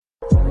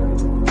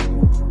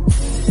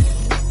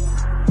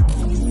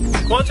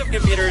Quantum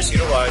computers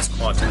utilize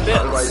quantum bits.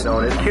 Otherwise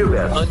known as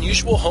qubits.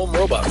 Unusual home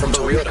robot from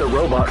Toyota. The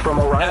robot from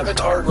Orion.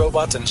 Avatar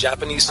robots and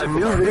Japanese A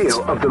new supermarkets.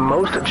 video of the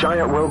most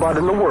giant robot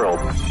in the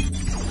world.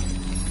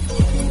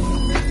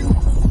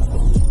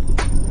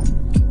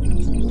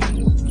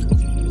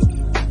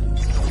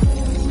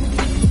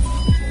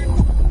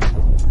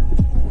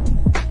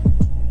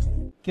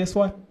 Guess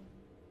what?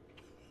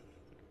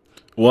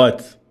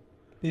 What?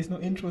 There's no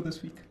intro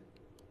this week.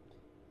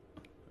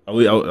 Are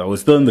we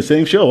still in the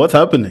same show? What's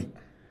happening?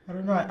 I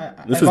don't know.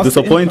 This is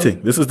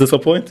disappointing. This is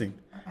disappointing.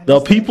 There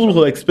are people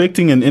who are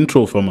expecting an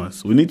intro from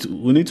us. We need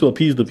to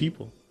appease the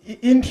people.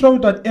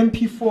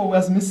 Intro.mp4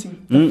 was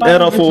missing.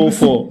 Error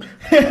 404.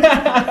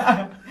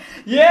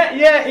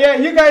 Yeah.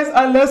 You guys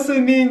are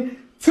listening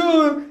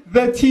to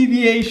the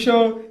TVA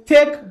show,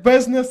 Tech,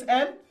 Business,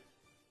 and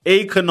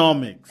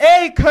Economics.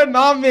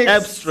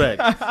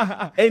 Abstract.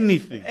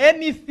 Anything.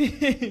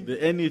 The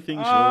anything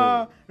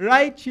show.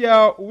 Right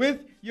here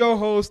with your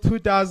host who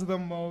does the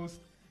most.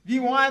 The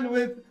one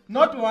with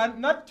not one,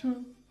 not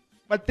two,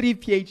 but 3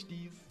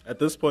 PhDs. At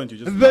this point,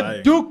 you're just The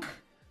lying. Duke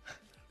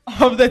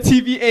of the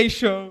TVA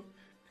show.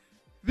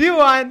 The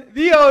one,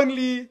 the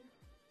only,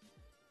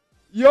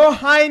 Your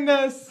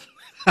Highness,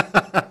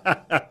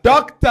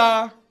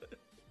 Dr.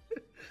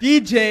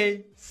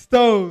 DJ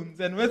Stones.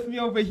 And with me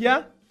over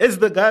here, It's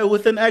the guy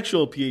with an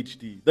actual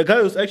PhD. The guy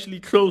who's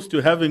actually close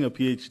to having a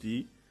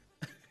PhD.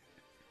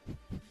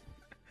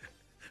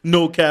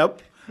 No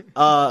cap.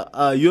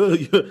 You're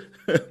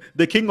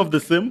the king of the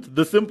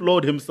simp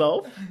lord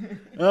himself.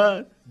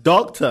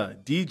 Dr.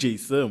 DJ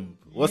Simp.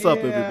 What's up,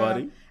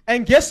 everybody?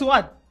 And guess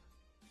what?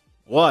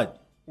 What?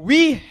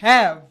 We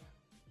have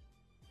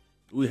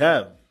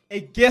a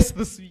guest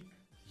this week.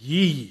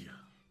 Yeah.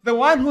 The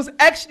one who's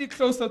actually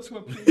closer to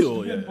a PhD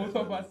Oh, yeah, than both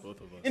yeah, of us.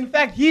 both of us. In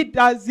fact, he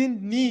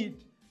doesn't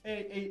need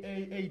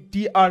a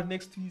DR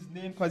next to his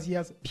name because he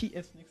has a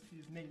PS next to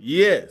his name.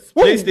 Yes.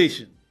 Woo!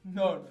 PlayStation.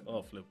 No.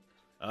 Oh, flip.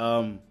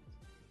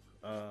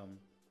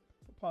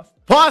 Pasta.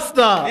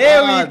 Pasta.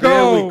 There we go.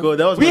 There we go.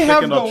 That was we my have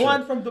second the option.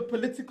 one from the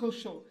political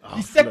show. Oh,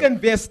 the flip. second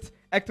best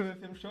active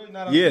FM show. You know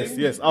what I'm saying?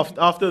 Yes.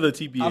 After the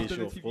TBA After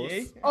show, the of course.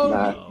 TBA.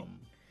 Only.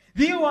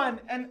 The one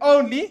and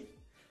only.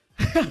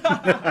 Do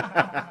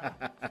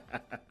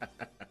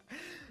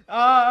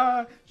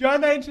you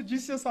want to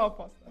introduce yourself,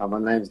 Pastor? My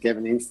name's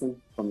Gavin Easton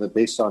from the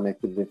best show on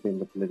Active FM,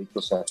 the political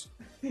show.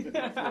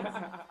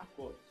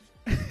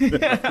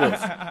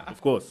 Of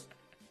course.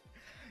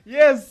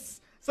 Yes.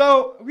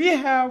 So we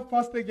have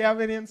Pastor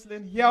Gavin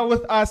Easton here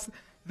with us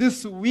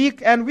this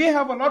week, and we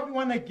have a lot we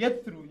want to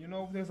get through. You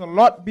know, there's a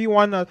lot we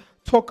want to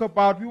talk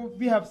about.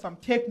 We have some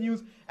tech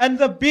news, and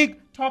the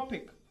big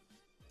topic.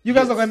 You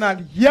guys are going to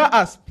hear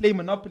us play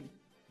Monopoly.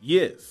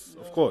 Yes,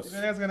 of course. You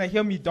guys are going to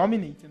hear me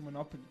dominate in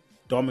Monopoly.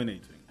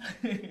 Dominating.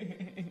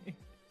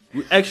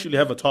 We actually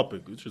have a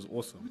topic, which is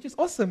awesome. Which is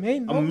awesome,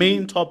 man. A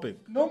main topic.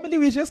 Normally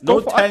we just No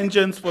go for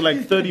tangents for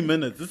like 30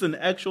 minutes. This is an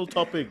actual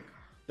topic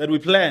that we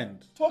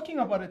planned. talking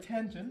about a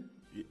tangent.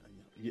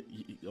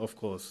 Of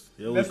course.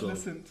 Here Let's we go.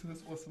 listen to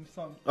this awesome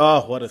song.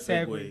 Oh, what a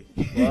segue.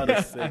 What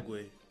a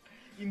segue.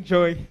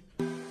 Enjoy.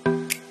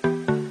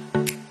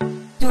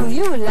 Do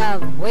you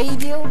love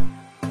radio?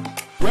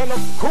 Well,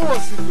 of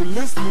course, if you're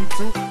listening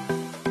to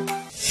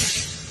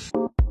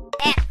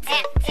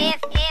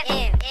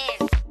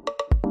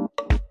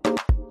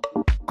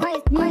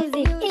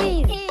Music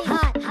is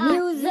hot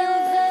music.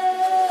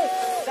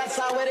 That's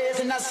how it is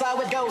and that's how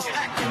it goes.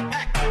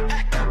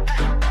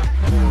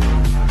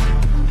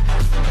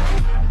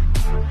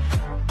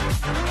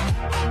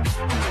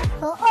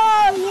 For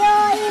all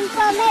your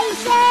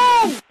information.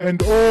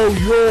 and all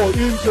your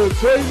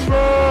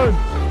entertainment.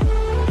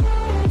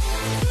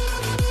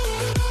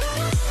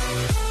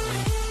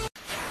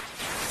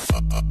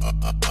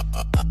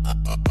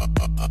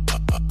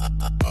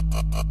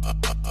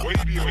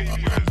 Radio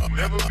has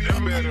never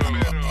been better.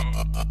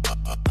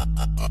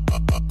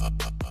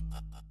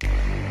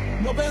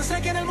 No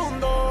pensé que en el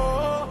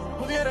mundo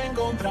pudiera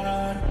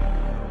encontrar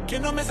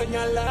quien no me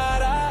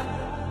señalara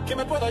que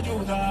me pueda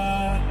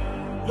ayudar.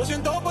 Lo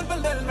siento por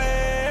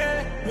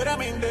perderme, no era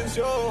mi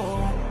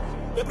intención.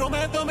 Te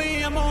prometo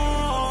mi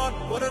amor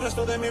por el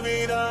resto de mi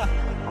vida.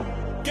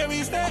 ¿Qué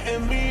viste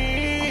en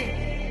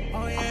mí?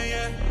 Oh, yeah,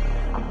 yeah.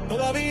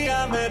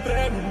 Todavía me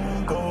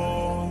pregunto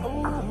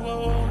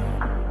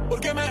 ¿por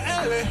qué me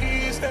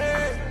elegiste?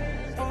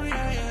 Oh,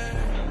 yeah,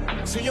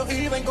 yeah. Si yo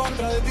iba en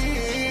contra de ti.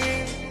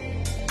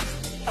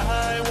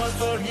 I was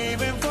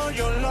forgiven for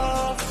your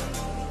love.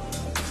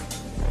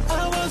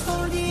 I was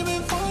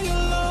forgiven for your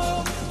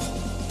love.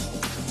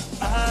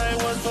 I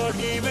was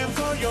forgiven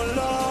for your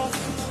love.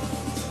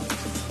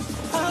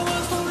 I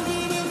was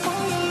forgiven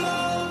for your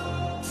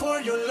love. For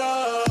your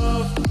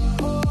love.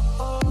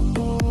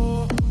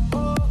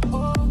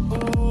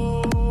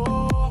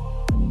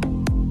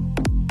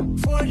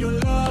 For your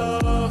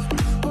love.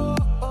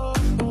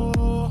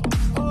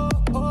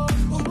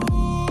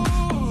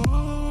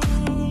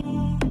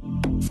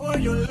 For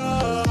your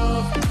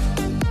love.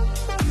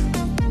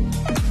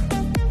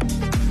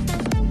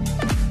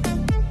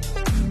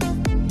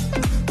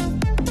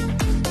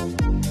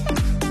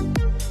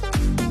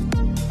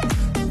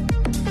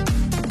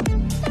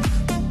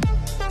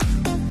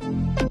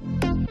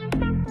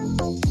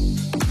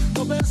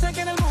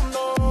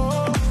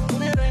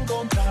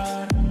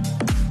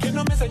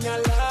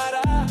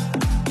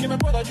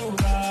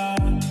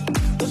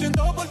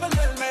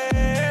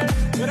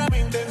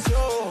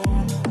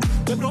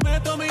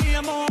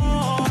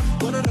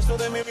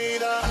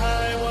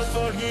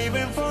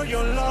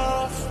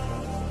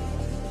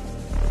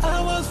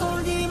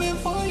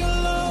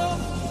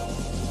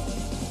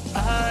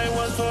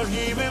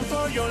 forgiven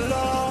for your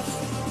love.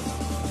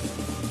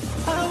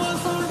 I was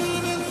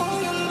forgiven for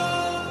your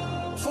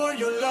love, for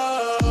your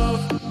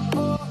love.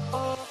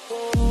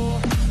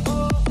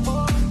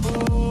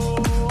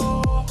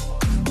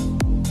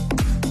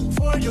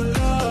 For your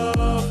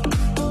love.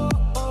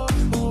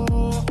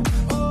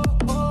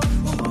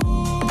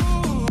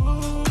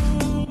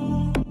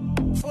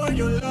 For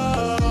your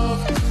love.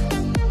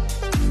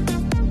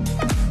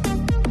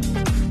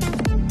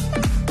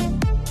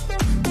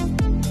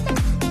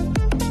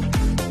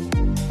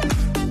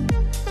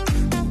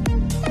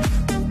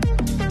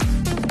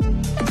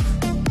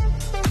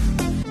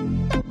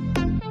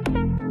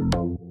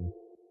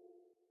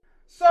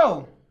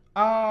 So,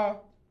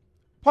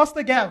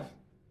 Pastor Gav,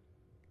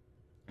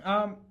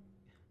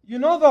 you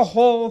know the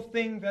whole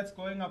thing that's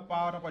going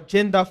about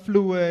gender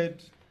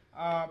fluid,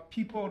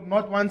 people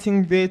not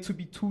wanting there to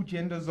be two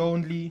genders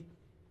only.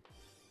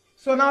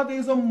 So now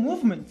there's a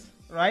movement,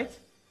 right?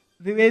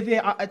 The way they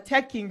are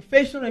attacking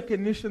facial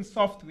recognition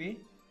software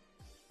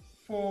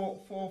for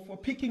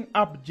picking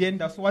up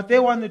gender. So what they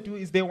want to do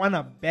is they want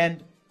to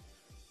ban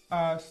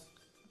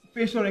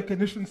facial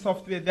recognition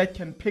software that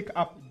can pick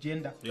up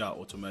gender. Yeah,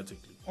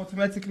 automatically.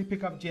 Automatically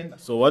pick up gender.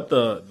 So what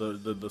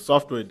the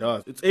software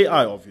does, it's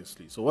AI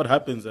obviously. So what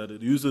happens is that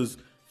it uses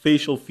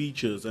facial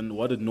features and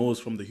what it knows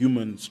from the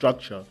human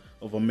structure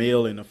of a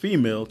male and a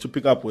female to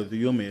pick up whether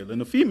you're a male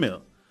and a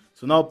female.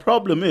 So now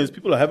problem is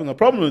people are having a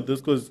problem with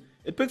this because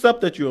it picks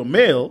up that you're a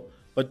male,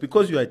 but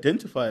because you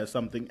identify as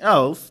something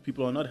else,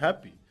 people are not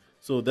happy.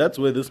 So that's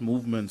where this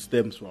movement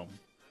stems from.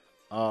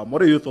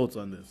 What are your thoughts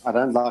on this? I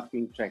don't like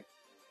being tracked.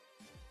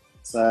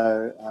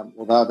 So,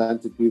 although I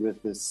don't agree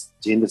with this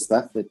gender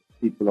stuff that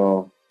people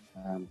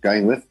are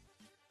going with,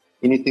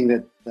 anything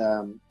that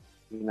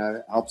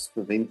helps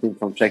prevent them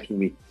from tracking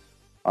me,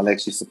 I'll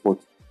actually support.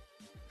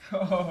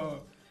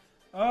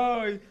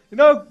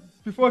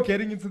 Before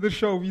getting into the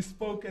show, we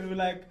spoke and we're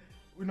like,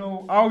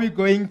 are we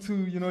going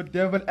to,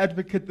 devil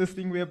advocate this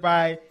thing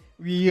whereby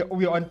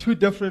we're on two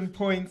different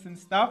points and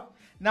stuff?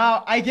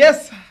 Now, I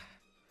guess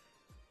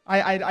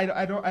I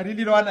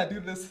really don't want to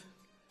do this,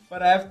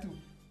 but I have to.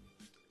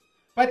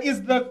 But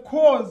is the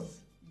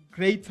cause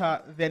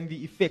greater than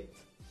the effect?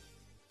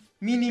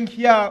 Meaning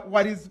here,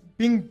 what is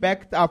being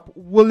backed up,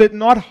 will it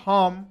not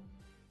harm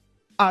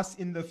us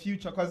in the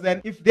future? Because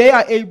then if they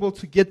are able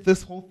to get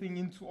this whole thing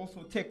into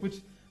also tech,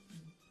 which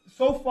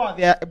so far,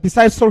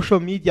 besides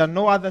social media,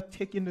 no other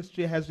tech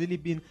industry has really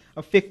been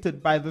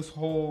affected by this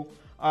whole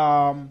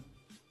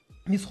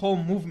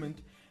movement.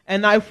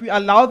 And now if we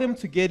allow them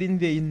to get in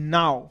there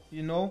now,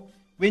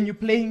 when you're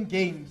playing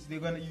games, you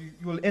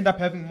will end up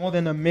having more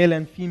than a male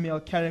and female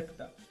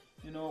character.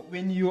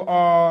 When you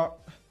are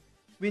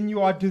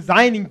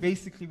designing,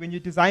 basically, when you're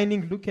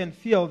designing look and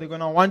feel, they're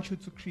gonna want you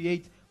to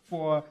create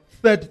for a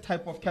third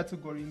type of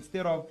category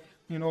instead of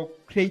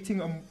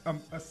creating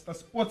a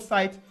sports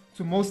site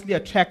to mostly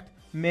attract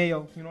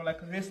male,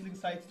 like a wrestling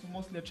site to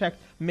mostly attract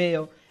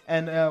male,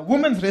 and a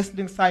women's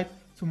wrestling site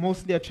to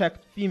mostly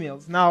attract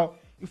females. Now,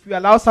 if we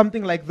allow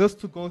something like this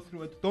to go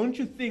through it, don't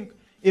you think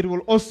it will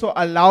also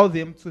allow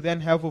them to then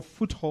have a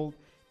foothold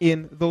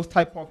in those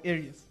type of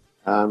areas?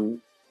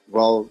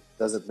 Well,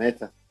 does it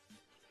matter?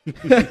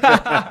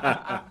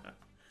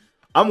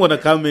 I'm going to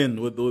come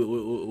in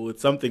with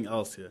something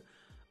else here.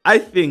 I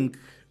think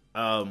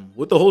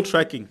with the whole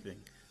tracking thing,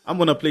 I'm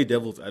going to play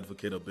devil's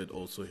advocate a bit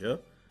also here.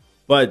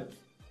 But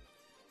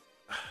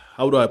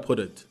how do I put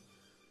it?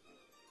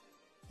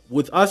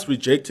 With us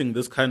rejecting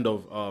this kind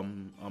of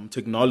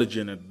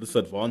technology and this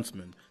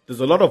advancement, there's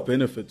a lot of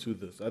benefit to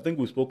this. I think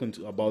we've spoken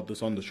about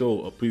this on the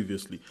show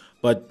previously.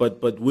 But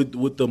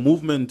with the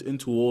movement in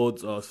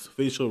towards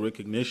facial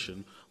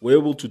recognition, we're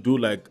able to do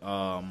like,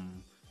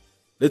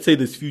 let's say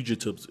there's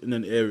fugitives in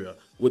an area.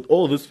 With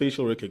all this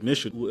facial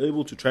recognition, we're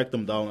able to track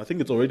them down. I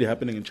think it's already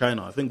happening in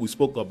China. I think we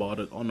spoke about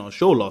it on our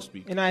show last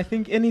week. And I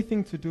think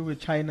anything to do with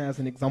China as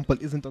an example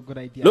isn't a good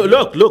idea.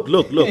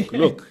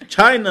 Look.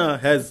 China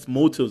has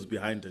motives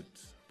behind it.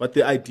 But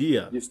the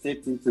idea... You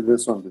stepped into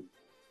this one.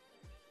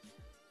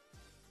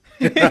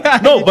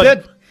 No,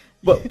 but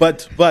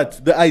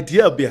the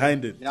idea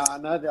behind it. Yeah, I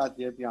know the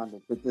idea behind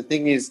it. But the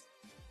thing is,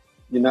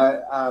 you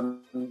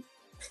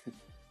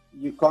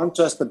can't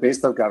trust the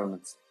best of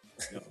governments.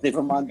 Yeah.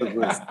 Never mind the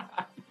worst.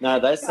 No,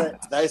 they say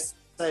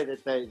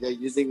that they're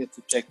using it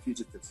to track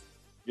fugitives.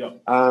 Yeah.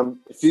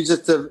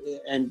 Fugitive,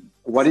 and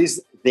what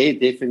is their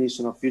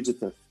definition of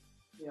fugitive?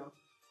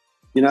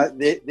 Yeah.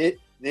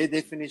 Their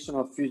definition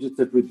of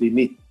fugitive would be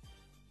me.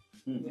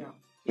 Yeah.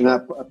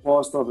 A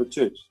pastor of a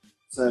church.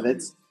 So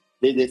that's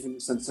their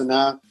definition. So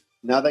now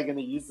they're going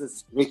to use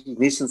this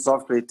recognition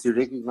software to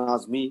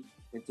recognize me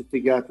and to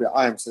figure out where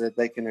I am so that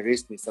they can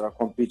arrest me so I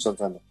can't preach on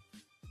Sunday.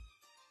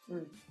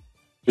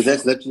 Because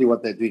that's literally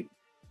what they're doing.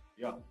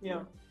 Yeah.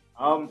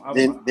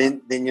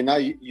 Then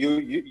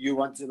you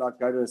want to like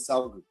go to a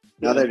cell group.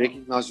 Now they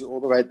recognize you all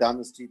the way down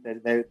the street.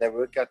 They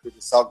work out where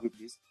the cell group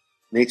is.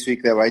 Next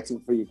week they're waiting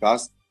for you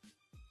guys.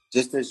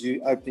 Just as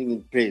you opening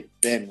in prayer,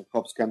 bam, the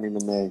cops come in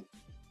and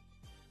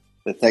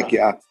they take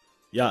you out.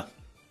 Yeah.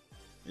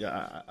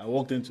 Yeah, I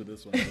walked into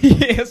this one.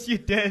 Yes, you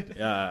did.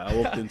 Yeah, I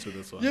walked into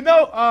this one. You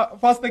know,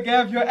 Pastor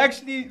Gav, you're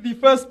actually the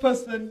first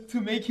person to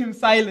make him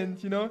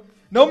silent, you know.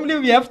 Normally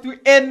we have to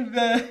end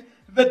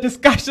the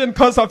discussion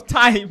because of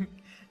time.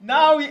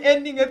 Now we're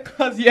ending it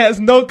because he has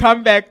no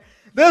comeback.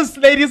 This,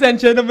 ladies and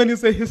gentlemen,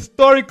 is a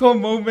historical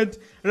moment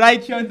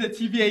right here on the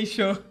TVA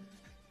show.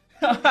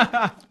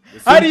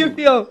 How do you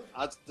feel?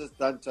 I just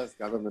don't trust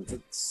government.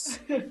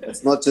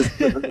 It's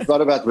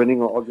not about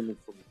winning an argument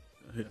for me.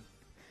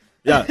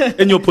 Yeah,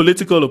 in your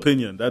political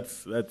opinion,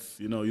 that's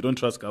you don't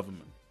trust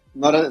government.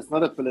 It's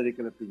not a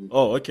political opinion.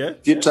 Oh, okay.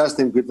 If you trust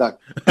him, good luck.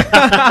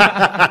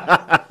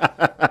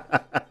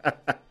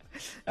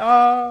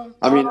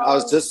 I mean, I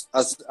was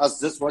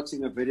just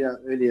watching a video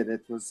earlier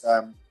that was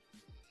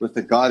with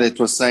a guy that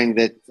was saying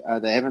that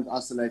they haven't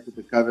isolated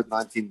the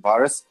COVID-19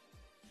 virus,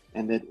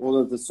 and that all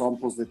of the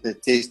samples that they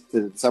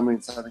tested somewhere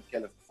in Southern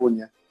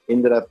California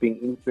ended up being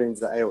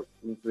influenza A or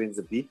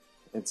influenza B.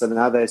 And so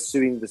now they're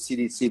suing the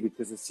CDC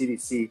because the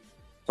CDC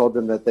told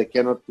them that they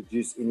cannot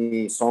produce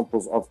any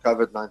samples of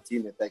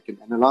COVID-19 that they can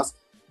analyze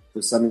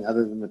for something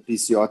other than the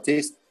PCR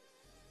test.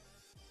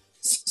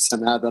 So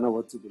now I don't know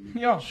what to believe.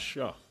 Yeah.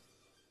 Sure.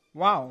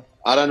 Wow.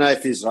 I don't know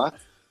if he's right.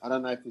 I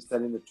don't know if he's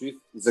telling the truth.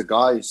 He's a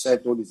guy who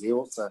shaved all his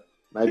hair, so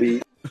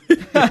maybe,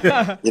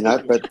 but,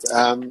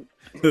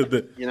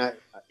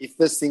 if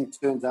this thing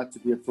turns out to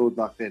be a fraud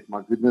like that,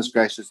 my goodness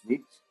gracious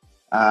me.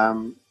 I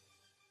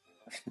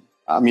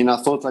mean, I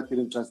thought I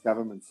couldn't trust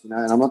governments, and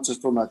I'm not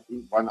just talking about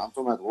one, I'm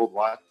talking about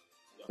worldwide.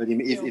 But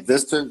if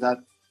this turns out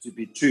to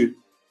be true,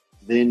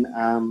 then,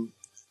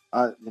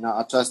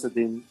 I trusted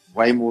them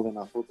way more than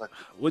I thought I could.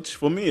 Which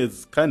for me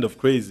is kind of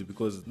crazy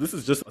because this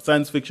is just a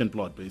science fiction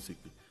plot,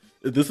 basically.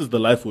 This is the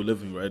life we're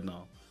living right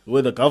now.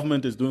 Where the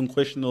government is doing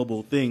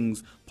questionable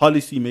things,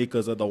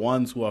 policymakers are the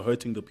ones who are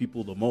hurting the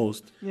people the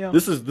most. Yeah.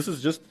 This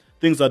is just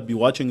things I'd be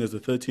watching as a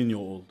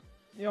 13-year-old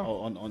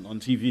on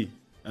TV,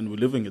 and we're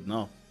living it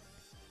now.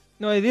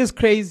 No, it is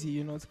crazy,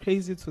 it's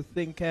crazy to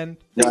think. And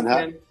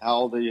and how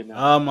old are you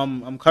now?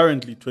 I'm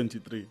currently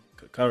 23.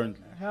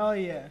 Currently. Hell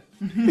yeah.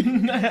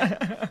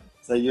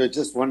 So you're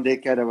just one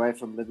decade away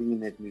from living in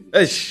that movie.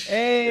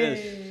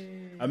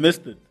 Hey. I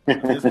missed it.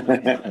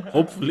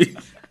 Hopefully.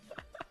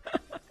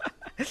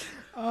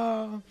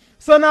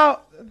 So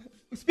now,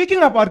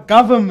 speaking about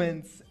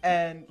governments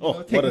and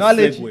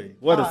technology.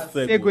 What a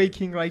segue. Segue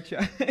king right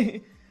here.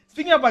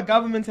 Speaking about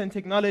governments and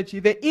technology,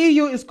 the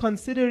EU is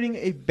considering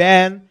a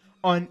ban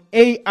on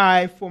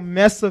AI for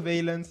mass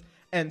surveillance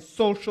and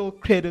social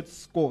credit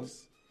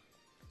scores.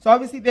 So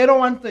obviously they don't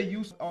want the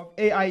use of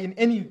AI in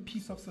any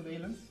piece of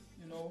surveillance,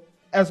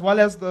 as well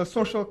as the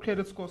social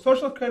credit score.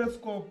 Social credit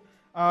score,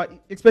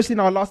 especially in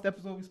our last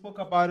episode, we spoke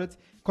about it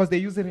because they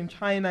use it in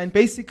China. And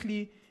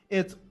basically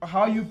it's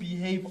how you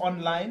behave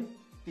online.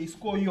 They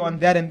score you on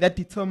that, and that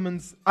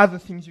determines other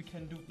things you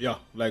can do. Yeah,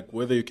 like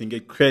whether you can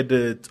get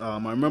credit. I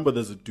remember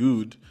there's a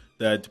dude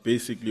that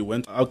basically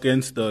went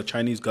against the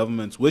Chinese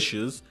government's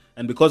wishes,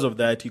 and because of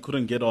that, he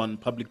couldn't get on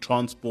public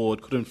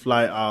transport, couldn't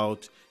fly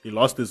out. He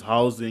lost his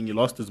housing, he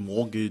lost his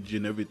mortgage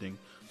and everything.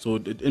 So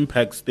it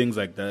impacts things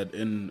like that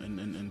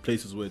in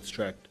places where it's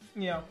tracked.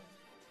 Yeah.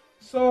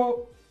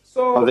 So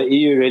are the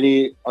EU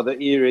really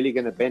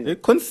going to ban it? They're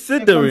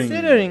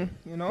considering,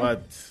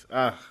 But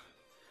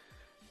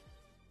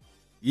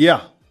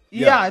Yeah,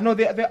 no,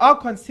 they are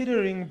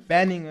considering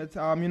banning it.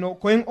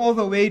 Going all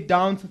the way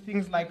down to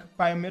things like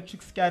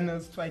biometric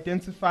scanners to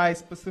identify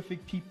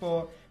specific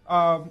people,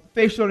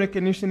 facial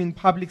recognition in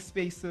public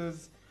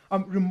spaces,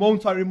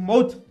 remote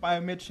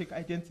biometric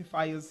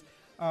identifiers,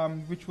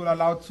 which will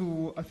allow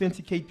to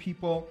authenticate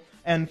people,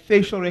 and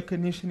facial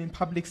recognition in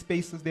public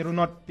spaces. They're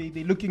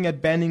looking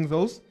at banning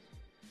those.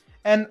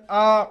 And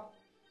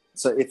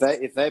so if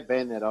they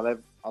ban that,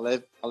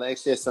 I'll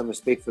actually have some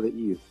respect for the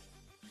EU.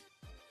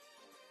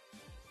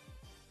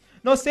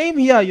 No, same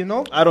here, I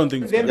don't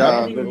think so.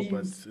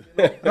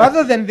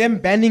 Rather than them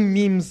banning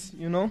memes,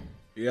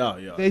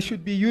 Yeah. They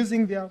should be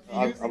using their.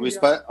 Are we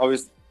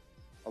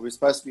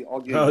supposed to be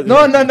arguing?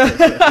 No.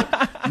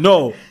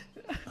 No.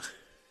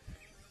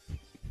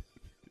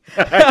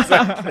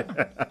 Exactly.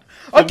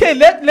 Okay,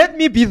 let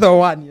me be the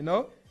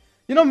one,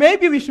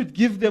 maybe we should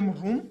give them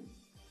room,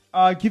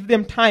 give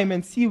them time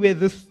and see where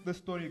this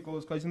story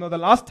goes. Because, the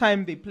last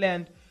time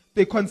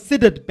they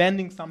considered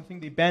banning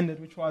something, they banned it,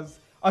 which was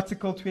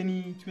Article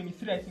 23, I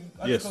think,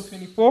 Article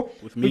 24,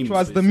 which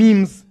was the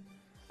memes.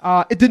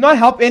 It did not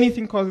help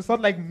anything because it's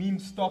not like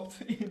memes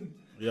stopped in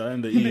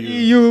the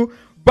EU.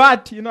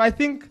 But, I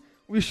think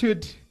we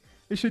should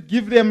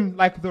give them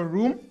like the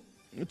room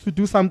to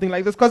do something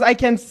like this, because I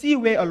can see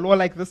where a law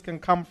like this can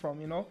come from,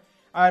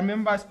 I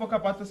remember I spoke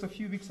about this a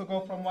few weeks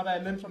ago from what I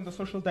learned from the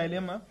Social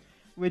Dilemma,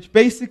 which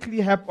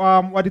basically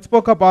what it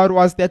spoke about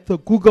was that the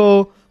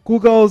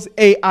Google's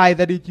AI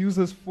that it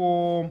uses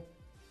for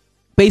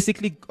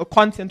basically a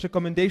content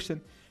recommendation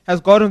has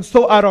gotten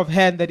so out of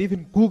hand that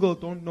even Google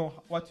don't know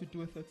what to do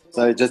with it.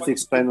 So just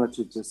explain what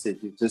you just said.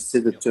 You just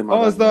said the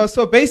term.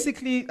 So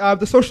basically,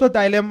 the Social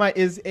Dilemma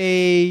is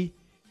a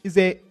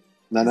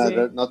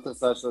not the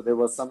social. There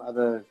was some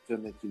other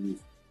term that you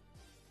used.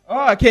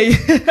 Oh, okay.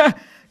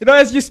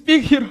 As you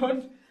speak, you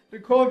don't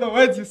recall the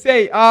words you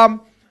say.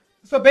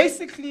 So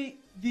basically,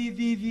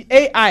 the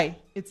AI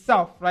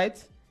itself,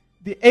 right?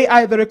 The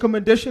AI, the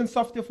recommendation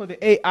software for the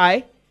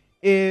AI,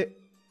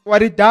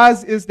 what it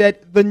does is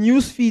that the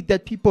news feed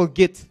that people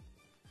get,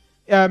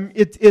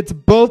 it's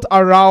built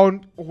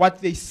around what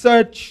they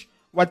search,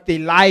 what they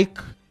like,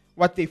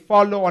 what they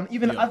follow on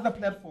even other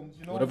platforms.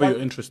 Whatever you're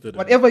interested in.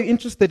 Whatever you're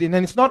interested in.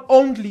 And it's not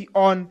only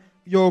on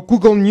your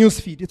Google News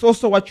feed. It's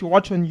also what you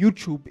watch on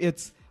YouTube.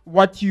 It's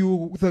what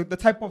the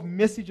type of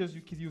messages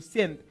you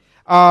send,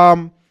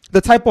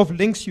 the type of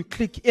links you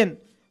click in.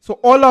 So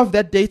all of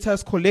that data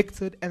is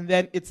collected, and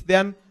then it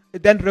then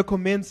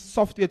recommends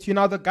software to you.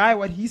 Now, the guy,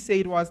 what he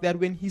said was that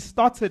when he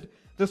started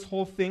this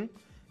whole thing,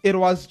 it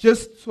was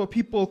just so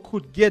people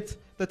could get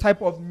the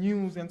type of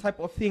news and type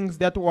of things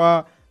that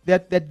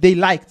they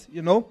liked,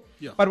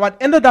 Yeah. But what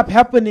ended up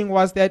happening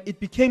was that it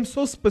became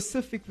so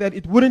specific that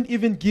it wouldn't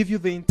even give you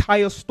the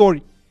entire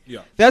story.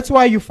 Yeah. That's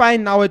why you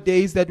find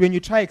nowadays that when you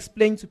try to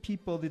explain to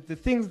people the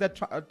things that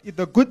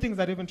the good things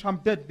that even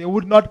Trump did, they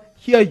would not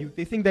hear you.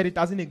 They think that it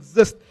doesn't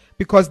exist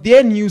because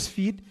their news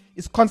feed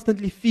is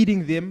constantly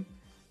feeding them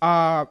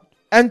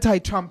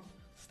anti-Trump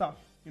stuff,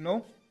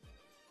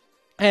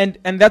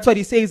 And that's what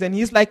he says. And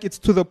he's like, it's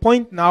to the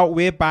point now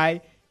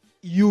whereby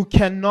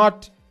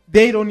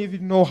they don't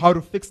even know how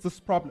to fix this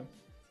problem.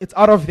 It's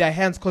out of their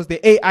hands because the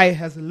AI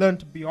has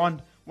learned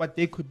beyond what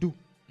they could do.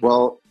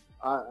 Well,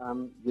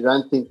 you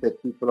don't think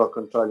that people are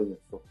controlling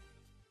it, so.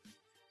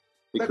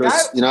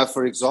 Because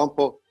for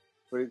example,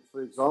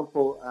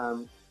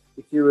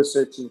 if you were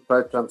searching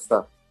pro-Trump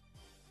stuff,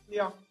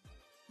 yeah,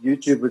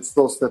 YouTube would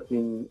still step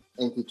in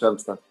anti-Trump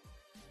stuff.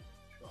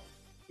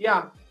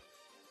 Yeah.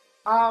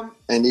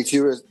 And if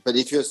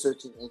you're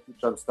searching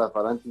anti-Trump stuff,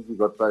 I don't think you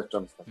got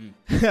pro-Trump stuff.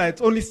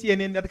 It's only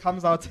CNN that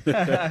comes out.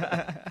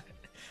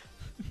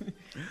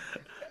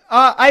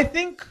 I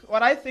think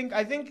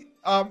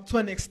to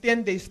an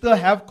extent they still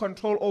have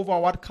control over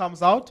what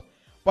comes out,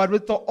 but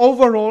with the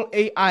overall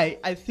AI,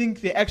 I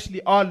think they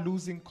actually are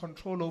losing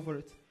control over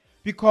it,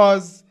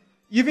 because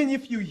even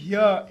if you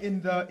hear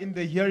in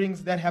the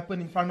hearings that happen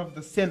in front of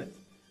the Senate,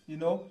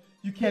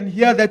 you can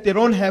hear that they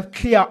don't have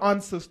clear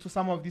answers to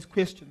some of these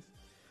questions,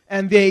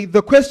 and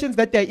the questions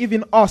that they're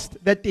even asked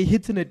that they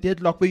hit in a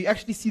deadlock where you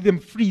actually see them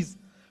freeze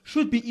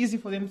should be easy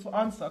for them to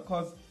answer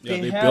because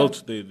they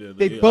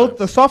built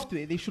the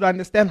software. They should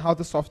understand how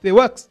the software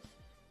works.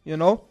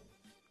 1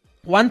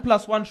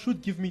 + 1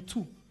 should give me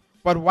 2.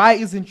 But why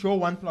isn't your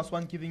 1 +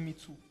 1 giving me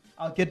 2?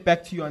 I'll get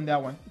back to you on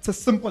that one. It's a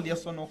simple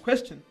yes or no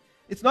question.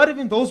 It's not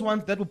even those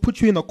ones that will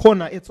put you in a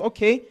corner. It's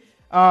okay.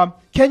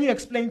 Can you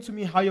explain to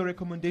me how your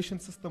recommendation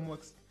system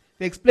works?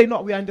 They explain,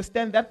 no, we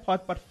understand that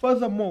part, but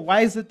furthermore,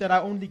 why is it that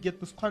I only get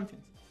this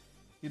content?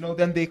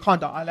 Then they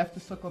can't. I'll have to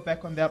circle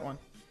back on that one.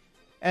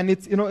 And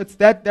it's it's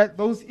that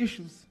those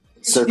issues.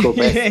 Circle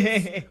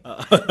back.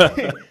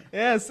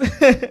 Yes.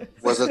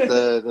 Was it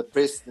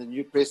the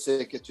new press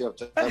secretary of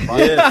Japan?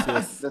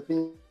 Yes. The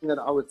thing that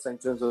I would say in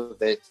terms of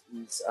that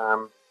is,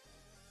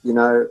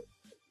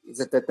 is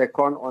it that they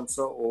can't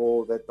answer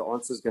or that the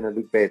answer is going to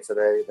look bad, so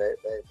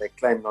they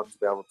claim not to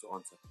be able to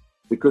answer.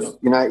 Because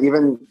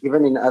even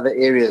in other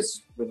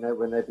areas when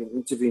they've been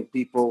interviewing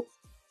people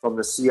from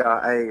the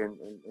CIA and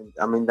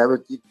I mean they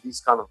would give these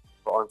kind of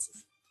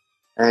answers.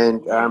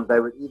 And they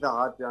would either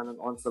hide behind an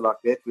answer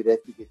like that, we'd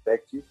have to get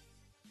back to you,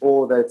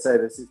 or they'd say,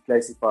 this is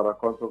classified, I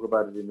can't talk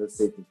about it in this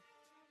setting.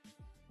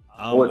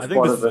 I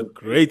think this is a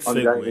great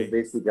segue.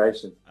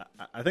 Investigation.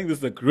 I think this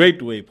is a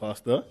great way,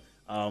 Pastor,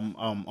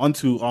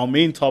 onto our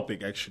main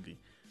topic, actually,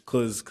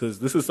 because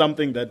this is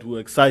something that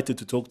we're excited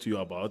to talk to you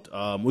about,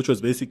 which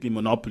was basically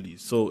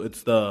monopolies. So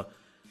it's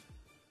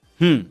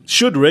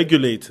should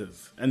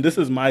regulators, and this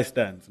is my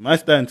stance. My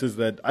stance is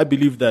that I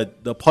believe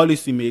that the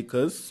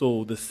policymakers,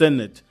 so the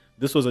Senate,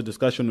 this was a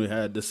discussion we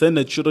had. The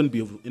Senate shouldn't be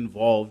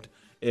involved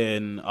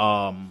in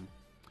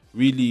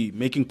really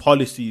making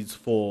policies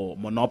for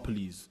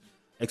monopolies,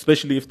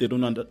 especially if they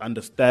don't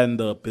understand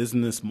the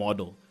business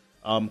model.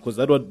 Because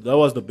that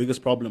was the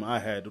biggest problem I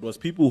had. It was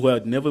people who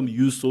had never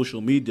used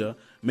social media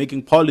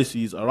making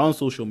policies around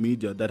social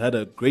media that had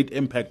a great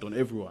impact on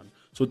everyone.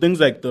 So things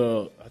like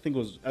I think it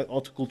was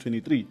Article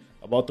 23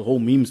 about the whole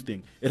memes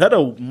thing. It had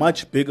a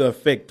much bigger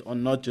effect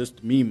on not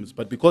just memes,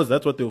 but because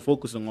that's what they were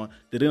focusing on,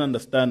 they didn't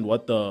understand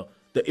what the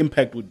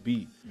impact would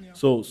be. Yeah.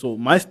 So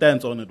my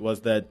stance on it was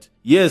that,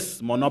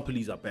 yes,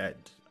 monopolies are bad.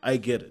 I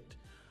get it.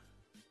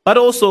 But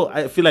also,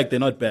 I feel like they're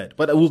not bad.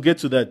 But we'll get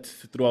to that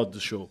throughout the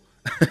show.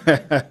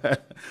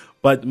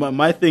 But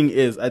my thing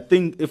is, I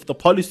think if the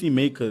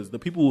policymakers, the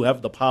people who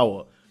have the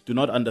power, do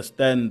not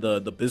understand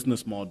the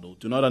business model,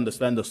 do not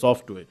understand the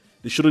software,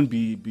 they shouldn't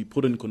be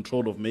put in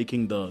control of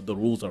making the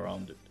rules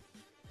around it.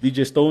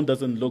 DJ Stone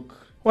doesn't look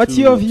What's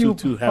your view,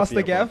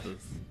 Pastor Gav?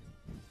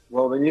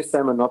 Well, when you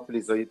say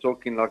monopolies, are you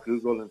talking like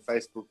Google and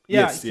Facebook?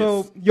 Yeah, yes,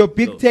 so your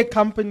big tech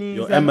companies,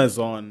 your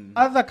Amazon,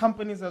 other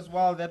companies as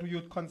well that we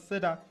would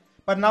consider.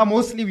 But now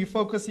mostly we're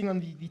focusing on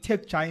the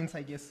tech giants,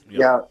 I guess.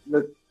 Yeah,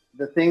 look,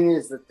 the thing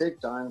is the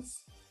tech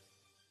giants,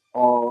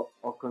 are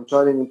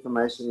controlling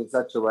information in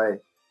such a way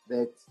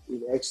that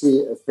it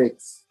actually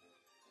affects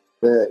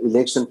the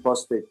election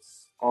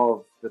prospects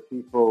of the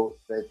people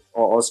that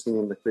are asking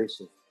them the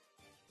questions.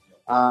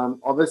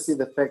 Obviously,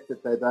 the fact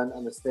that they don't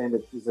understand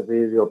it is a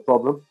very real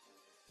problem.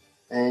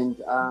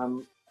 And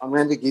I'm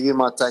going to give you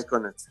my take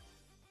on it.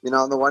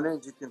 On the one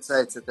hand, you can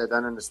say it's that they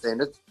don't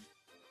understand it,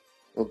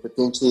 and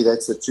potentially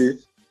that's the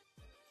truth.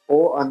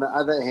 Or on the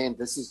other hand,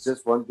 this is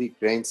just one big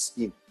grand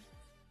scheme.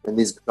 And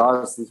these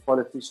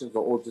politicians are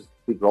all just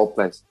big role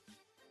players.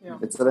 Yeah.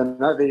 And so they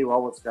know very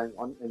well what's going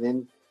on. And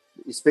then,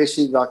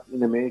 especially like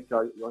in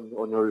America,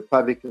 on your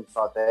Republican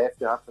side, they have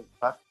to huff and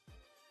puff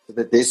so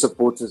that their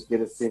supporters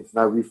get a sense,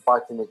 no, we're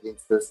fighting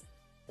against this.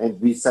 And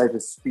we say the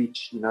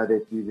speech,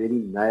 that we really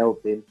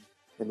nailed them.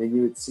 And then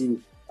you would see,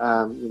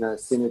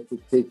 Senator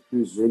Ted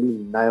Cruz really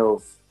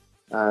nails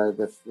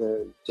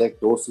the Jack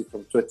Dorsey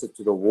from Twitter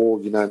to the wall,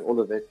 and all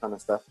of that kind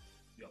of stuff.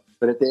 Yeah.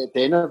 But at the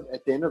end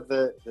of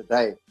the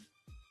day,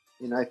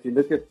 if you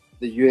look at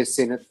the U.S.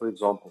 Senate, for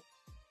example,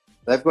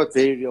 they've got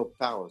very real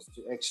powers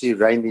to actually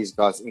rein these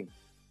guys in.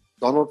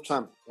 Donald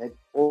Trump had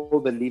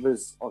all the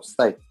levers of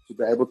state to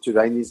be able to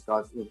rein these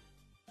guys in.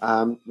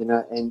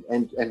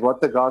 And what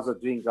the guys are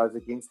doing goes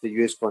against the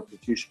U.S.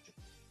 Constitution.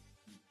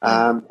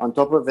 On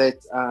top of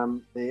that,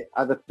 there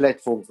are other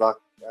platforms like,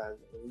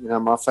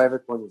 my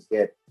favorite one is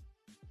Gab,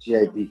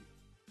 G-A-B.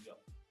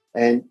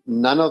 And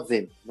none of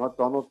them, not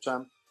Donald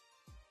Trump,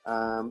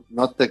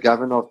 not the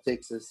governor of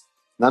Texas,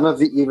 none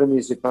of even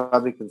these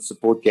Republicans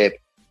support Gab.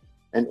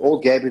 And all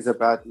Gab is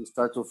about is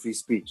total free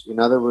speech. In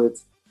other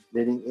words,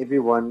 letting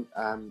everyone,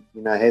 have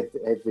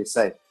their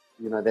say,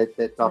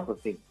 that type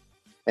of thing.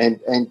 And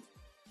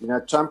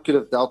Trump could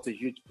have dealt a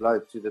huge blow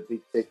to the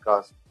big tech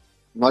guys,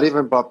 not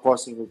even by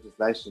passing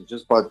legislation,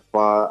 just by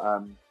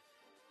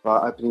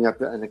opening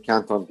up an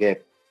account on Gab.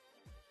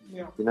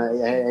 Yeah.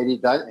 Had he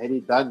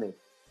done that,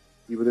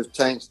 he would have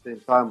changed the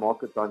entire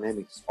market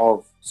dynamics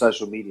of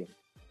social media,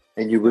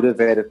 and you would have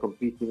had a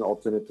competing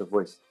alternative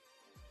voice.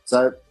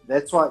 So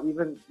that's why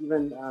even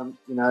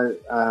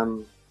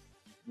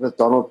with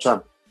Donald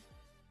Trump,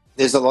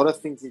 there's a lot of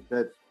things he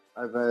did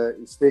over,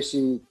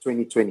 especially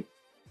 2020,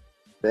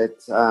 that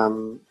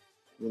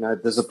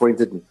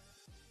disappointed me.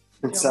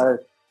 Yeah. So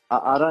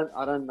I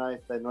don't know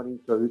if they're not in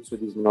cahoots with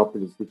these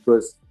monopolies,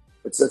 because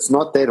it's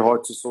not that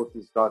hard to sort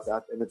these guys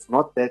out, and it's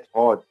not that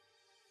hard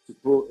to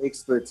pull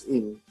experts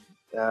in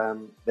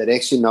that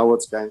actually know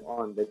what's going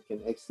on, that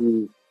can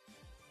actually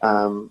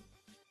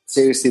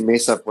seriously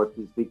mess up what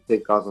these big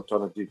tech guys are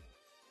trying to do.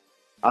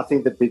 I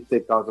think the big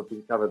tech guys are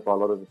being covered by a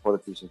lot of the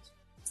politicians.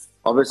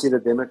 Obviously, the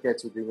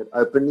Democrats were doing it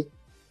openly,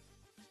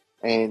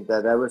 and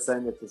they were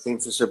saying that the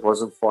censorship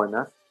wasn't far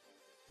enough.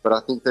 But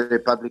I think the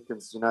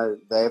Republicans,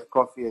 they have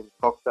coffee and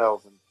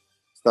cocktails and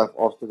stuff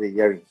after the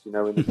hearings,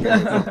 when they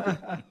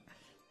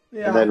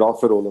Yeah. And they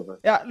laugh at all of it.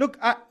 Yeah, look,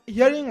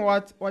 hearing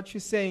what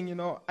you're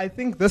saying, I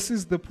think this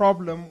is the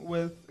problem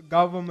with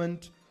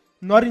government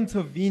not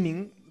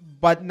intervening,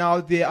 but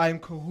now they are in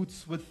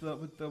cahoots with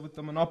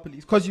the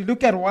monopolies. Because you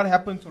look at what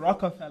happened to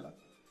Rockefeller.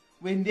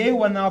 When they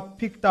were now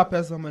picked up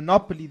as a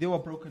monopoly, they were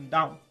broken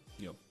down.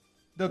 Yep.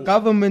 The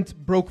government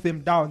broke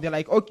them down. They're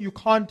like, okay, you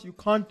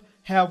can't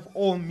have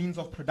all means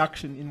of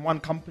production in one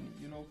company,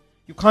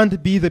 You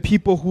can't be the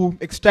people who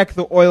extract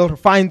the oil,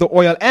 refine the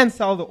oil, and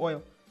sell the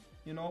oil,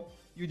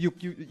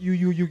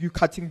 You're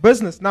cutting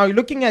business. Now you're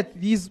looking at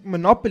these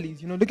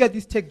monopolies, look at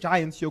these tech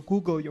giants, your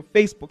Google, your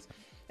Facebooks,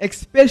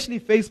 especially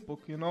Facebook,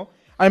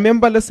 I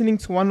remember listening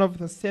to one of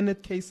the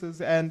Senate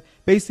cases, and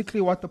basically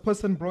what the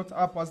person brought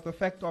up was the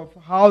fact of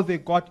how they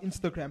got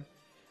Instagram.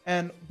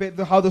 And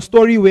how the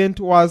story went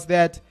was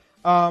that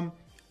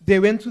they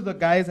went to the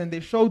guys and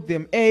they showed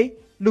them,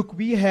 look,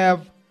 we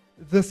have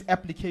this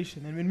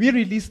application. And when we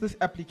release this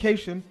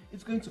application,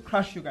 it's going to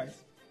crush you guys.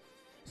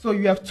 So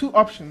you have two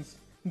options.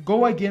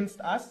 Go against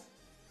us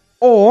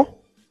or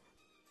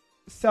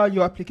sell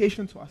your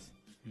application to us.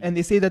 And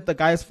they say that the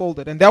guys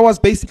folded. And that was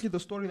basically the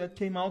story that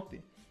came out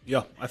there.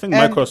 Yeah, I think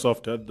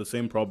Microsoft had the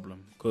same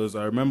problem, because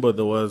I remember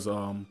there was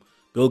the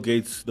Bill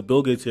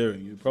Gates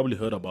hearing. You probably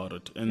heard about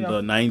it in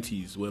the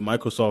 90s, where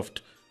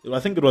Microsoft, I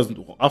think it was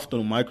after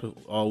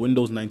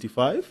Windows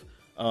 95,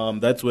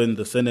 that's when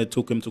the Senate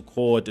took him to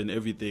court and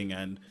everything,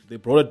 and they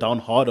brought it down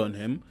hard on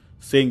him,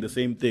 saying the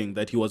same thing,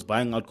 that he was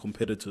buying out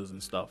competitors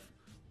and stuff.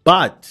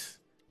 But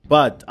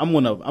I'm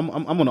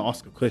gonna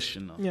ask a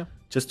question now,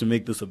 just to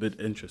make this a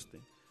bit interesting.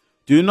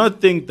 Do you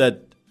not think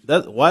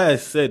that's why I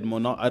said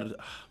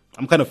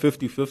I'm kind of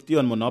 50-50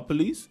 on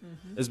monopolies,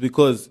 is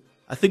because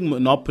I think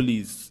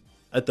monopolies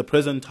at the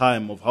present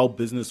time of how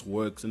business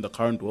works in the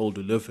current world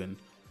we live in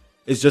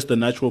is just the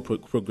natural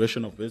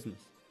progression of business.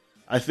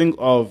 I think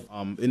of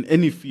in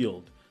any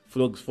field,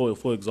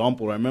 for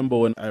example, I remember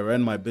when I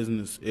ran my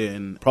business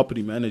in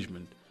property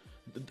management,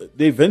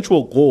 the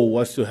eventual goal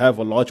was to have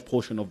a large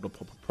portion of the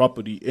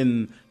property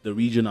in the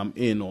region I'm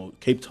in, or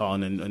Cape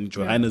Town and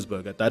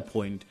Johannesburg at that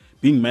point,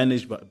 being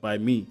managed by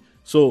me.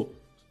 So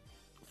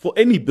for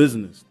any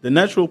business, the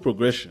natural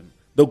progression,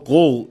 the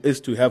goal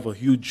is to have a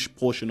huge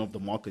portion of the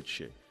market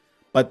share.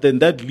 But then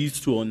that leads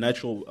to a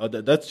natural.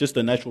 That's just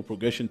a natural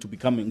progression to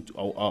becoming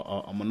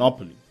a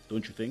monopoly,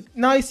 don't you think?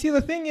 Now, you see,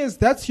 the thing is,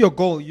 that's your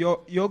goal.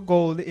 Your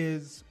goal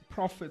is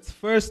profits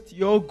first.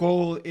 Your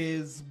goal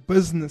is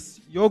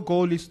business. Your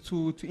goal is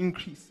to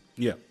increase.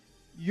 Yeah.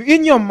 You,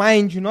 in your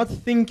mind, you're not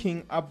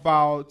thinking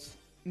about,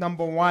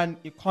 number one,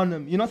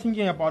 economy. You're not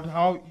thinking about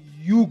how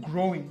you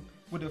growing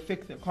would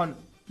affect the economy.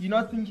 You're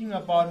not thinking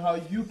about how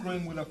you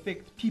growing will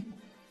affect people.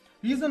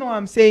 The reason why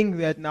I'm saying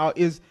that now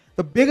is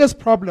the biggest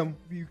problem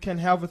you can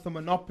have with a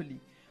monopoly,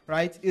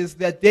 right, is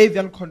that they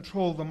then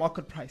control the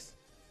market price.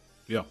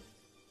 Yeah.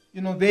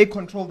 You know, they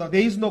control that.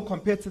 There is no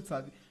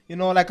competitor. You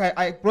know, like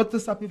I brought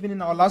this up even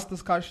in our last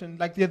discussion.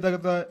 Like there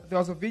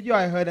was a video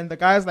I heard, and the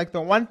guy's like,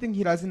 the one thing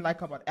he doesn't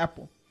like about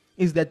Apple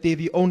is that they're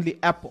the only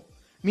Apple.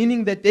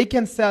 Meaning that they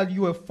can sell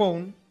you a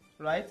phone,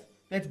 right,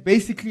 that's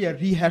basically a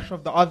rehash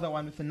of the other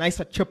one with a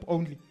nicer chip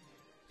only.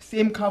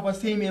 Same cover,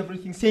 same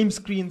everything, same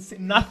screen,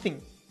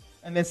 nothing.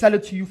 And then sell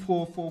it to you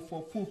for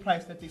full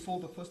price that they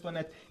sold the first one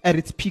at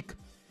its peak.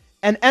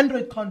 And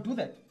Android can't do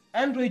that.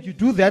 Android, you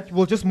do that,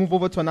 we'll just move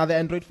over to another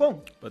Android phone.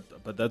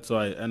 But that's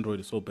why Android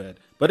is so bad.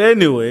 But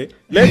anyway,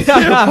 let's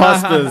hear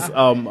Pastor's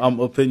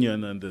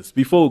opinion on this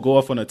before we go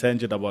off on a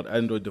tangent about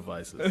Android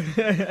devices.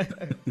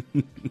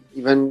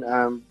 Even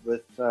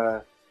with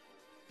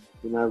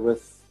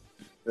with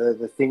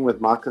the thing with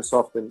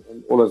Microsoft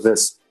and all of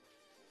this,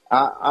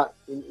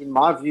 in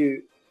my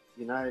view,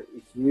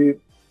 if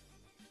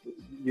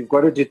you've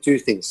got to do two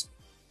things.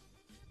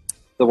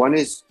 The one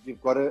is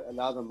you've got to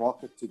allow the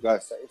market to go.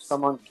 So if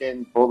someone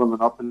can build a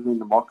monopoly in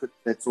the market,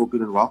 that's all good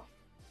and well.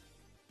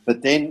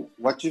 But then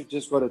what you've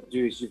just got to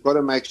do is you've got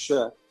to make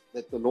sure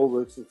that the law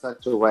works in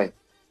such a way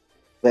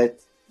that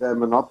the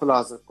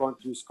monopolizer can't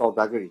use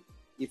skullduggery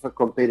if a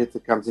competitor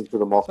comes into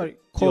the market. Sorry,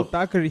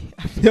 skullduggery.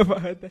 I've never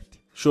heard that.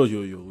 Sure,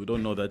 we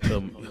don't know that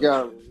term.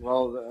 Yeah,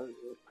 well,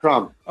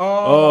 crime.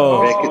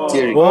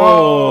 Racketeering.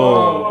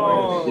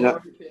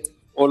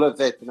 All of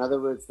that. In other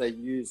words, they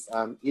use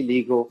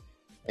illegal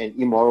and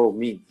immoral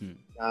means,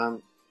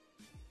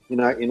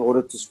 in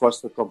order to squash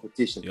the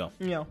competition.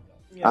 Yeah.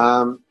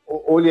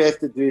 All you have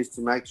to do is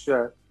to make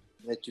sure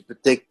that you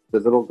protect the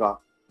little guy.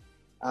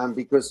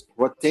 Because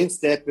what tends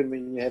to happen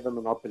when you have a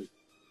monopoly,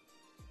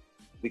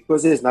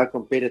 because there's no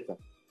competitor,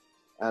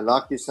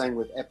 like you're saying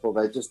with Apple,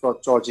 they just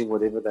start charging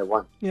whatever they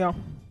want. Yeah.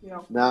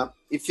 Now,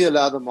 if you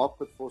allow the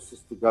market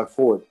forces to go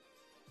forward,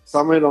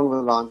 somewhere along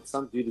the line,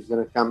 some dude is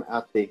going to come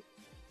out there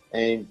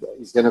and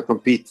he's going to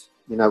compete,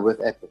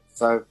 with Apple.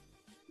 So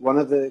one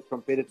of the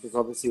competitors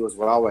obviously was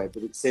Huawei,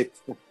 but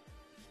except,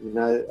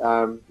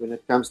 when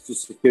it comes to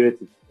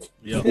security,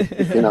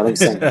 if you know what I'm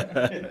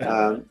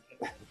saying.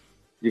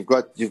 You've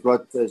got Xi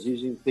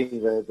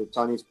Jinping, the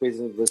Chinese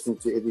president, listening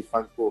to every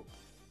phone call,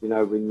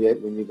 when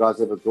you guys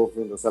have a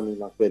girlfriend or something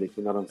like that, if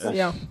you know what I'm saying.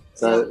 Yeah.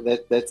 So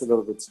that's a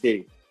little bit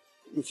scary.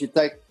 If you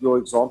take your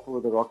example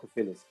with the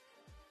Rockefellers,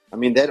 I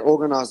mean, that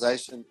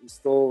organization is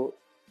still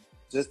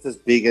just as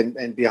big,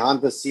 and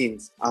behind the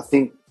scenes, I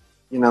think,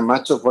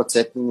 much of what's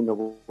happening in the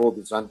world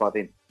is run by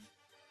them.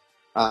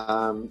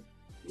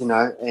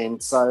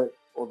 And so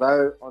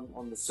although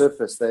on the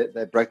surface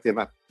they break them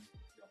up,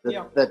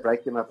 they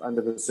break them up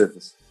under the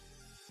surface.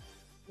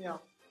 Yeah.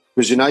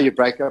 Because you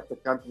break up the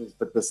companies,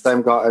 but the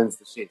same guy owns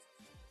the shares.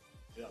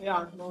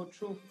 Yeah, no,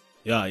 true.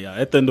 Yeah.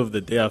 At the end of the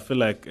day, I feel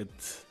like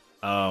it's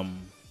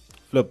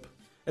flip.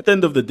 At the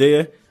end of the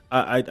day,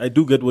 I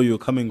do get where you're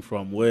coming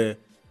from, where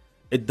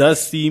it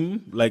does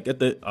seem like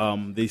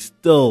they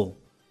still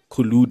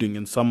colluding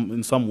in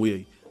some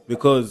way,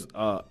 because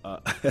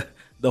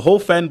the whole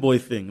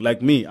fanboy thing,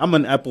 like me, I'm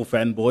an Apple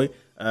fanboy,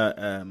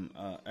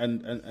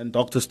 and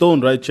Dr.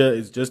 Stone right here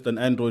is just an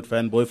Android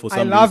fanboy for some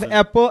reason. I love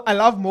Apple,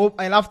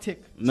 I love tech.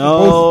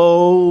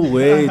 No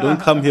way,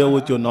 don't come here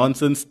with your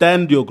nonsense.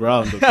 Stand your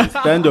ground, okay?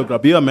 Stand your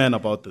ground. Be a man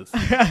about this.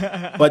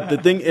 But the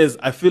thing is,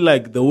 I feel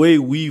like the way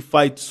we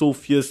fight so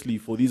fiercely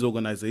for these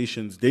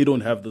organizations, they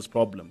don't have this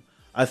problem.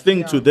 I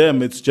think to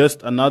them, it's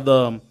just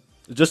another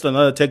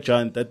tech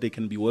giant that they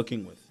can be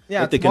working with.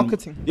 Yeah, it's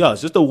marketing. Yeah,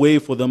 it's just a way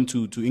for them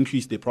to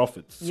increase their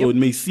profits. Yep. So it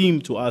may seem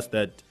to us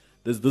that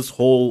there's this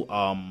whole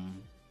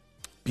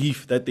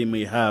beef that they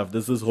may have,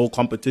 there's this whole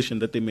competition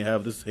that they may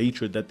have, this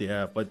hatred that they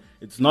have, but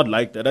it's not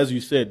like that. As you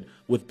said,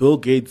 with Bill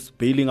Gates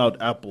bailing out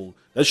Apple,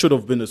 that should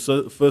have been a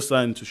first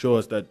sign to show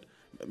us that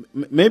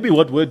maybe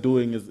what we're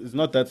doing is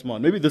not that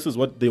smart. Maybe this is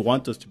what they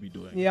want us to be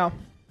doing. Yeah,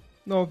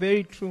 no,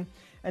 very true.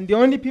 And the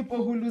only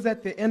people who lose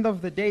at the end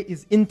of the day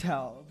is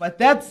Intel. But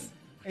that's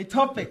a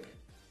topic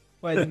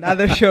for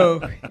another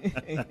show.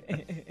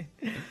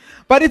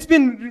 But it's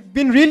been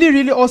really,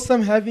 really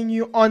awesome having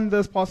you on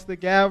this, Pastor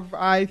Gav.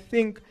 I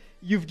think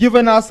you've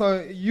given us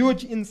a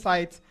huge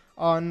insight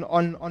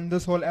on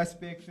this whole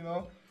aspect,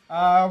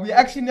 We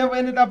actually never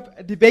ended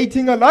up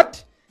debating a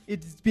lot.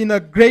 It's been a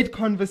great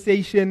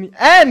conversation.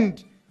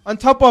 And on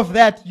top of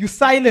that, you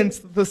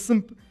silenced the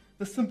simp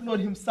Lord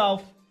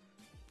himself.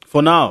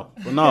 For now.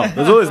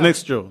 There's always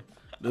next show.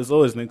 There's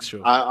always next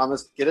show. I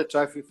must get a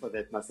trophy for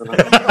that, my son.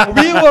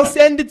 We will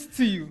send it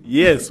to you.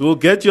 Yes, we'll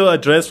get your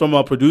address from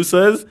our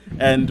producers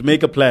and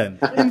make a plan.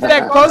 In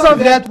fact, because of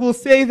that, we'll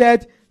say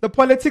that the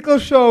political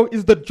show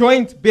is the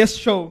joint best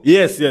show.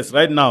 Yes,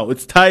 right now.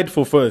 It's tied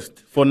for first,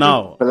 for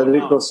now.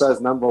 Political show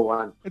is number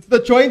one. It's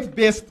the joint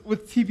best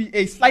with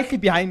TBA, slightly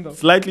behind them.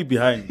 Slightly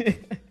behind.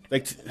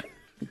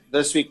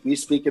 This week, we're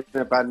speaking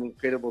about an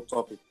incredible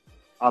topic.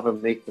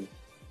 Ivermectin.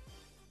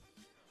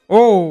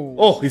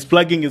 Oh, he's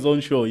plugging his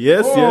own show.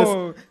 Yes.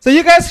 So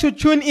you guys should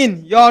tune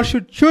in. Y'all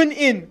should tune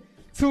in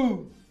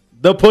to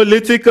The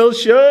Political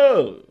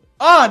Show.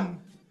 On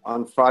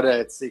Friday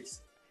at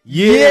 6.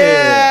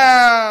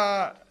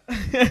 Yeah.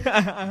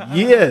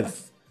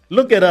 Yes.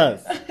 Look at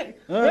us.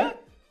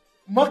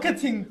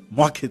 Marketing.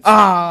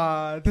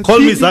 Call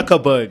me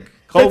Zuckerberg.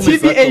 The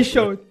TBA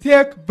show,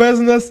 tech,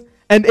 business,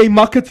 and a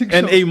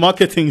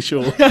marketing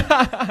show.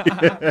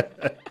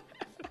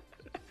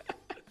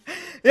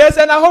 Yes,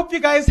 and I hope you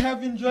guys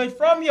have enjoyed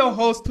from your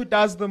host who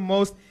does the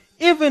most,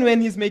 even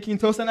when he's making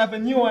toast. And I have a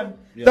new one.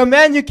 Yeah. The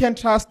man you can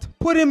trust.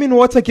 Put him in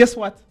water. Guess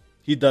what?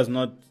 He does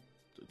not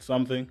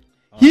something.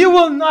 He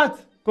will not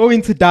go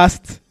into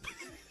dust.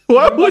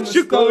 Why would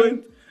you go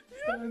into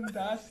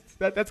dust?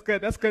 That's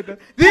good.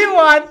 The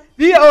one,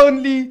 the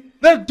only,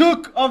 the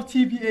Duke of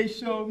TBA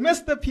show,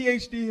 Mr.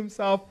 PhD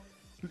himself,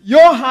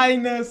 Your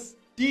Highness,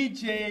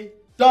 DJ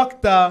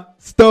Dr.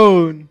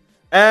 Stone.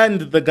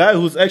 And the guy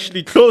who's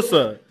actually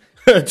closer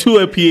to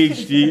a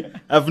PhD.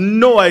 I have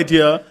no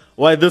idea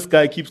why this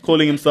guy keeps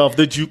calling himself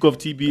the Duke of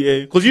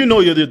TBA. Because you know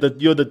you're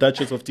the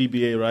Duchess of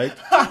TBA, right?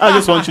 I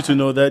just want you to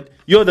know that.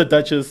 You're the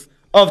Duchess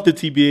of the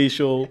TBA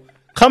show.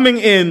 Coming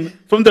in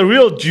from the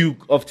real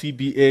Duke of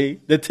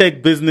TBA, the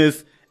tech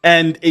business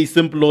and a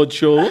Simp Lord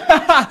show,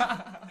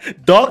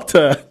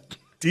 Dr.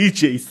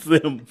 DJ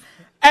Sim.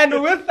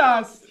 And with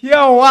us, here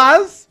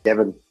was...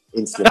 Kevin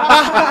Inslee.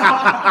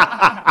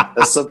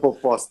 A simple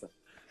pasta.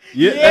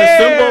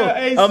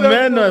 A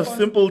man of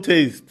simple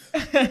taste.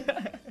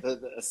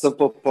 A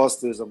simple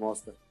pasta is a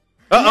master.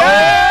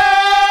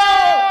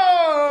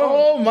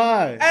 Oh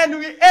my. And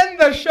we end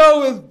the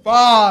show with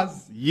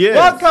bars. Yes.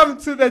 Welcome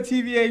to the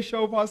TBA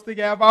show, Pastor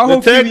Gab. I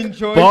hope you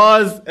enjoyed.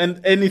 Bars and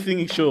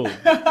anything show.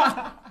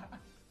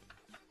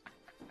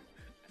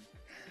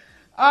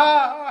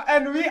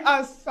 And we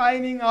are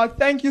signing out.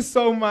 Thank you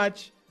so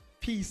much.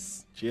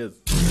 Peace. Cheers.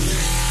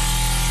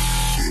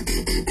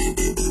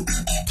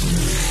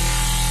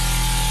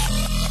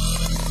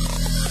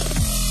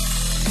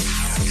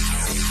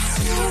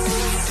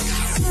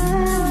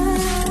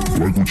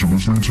 Like what you're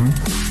listening to?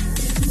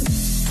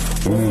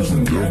 Follow us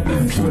on Gab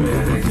and Twitter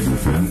at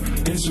ActiveFM,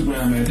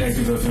 Instagram at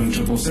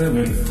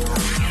ActiveFM777,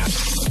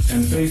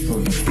 and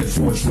Facebook at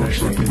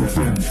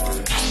 /ActiveFM.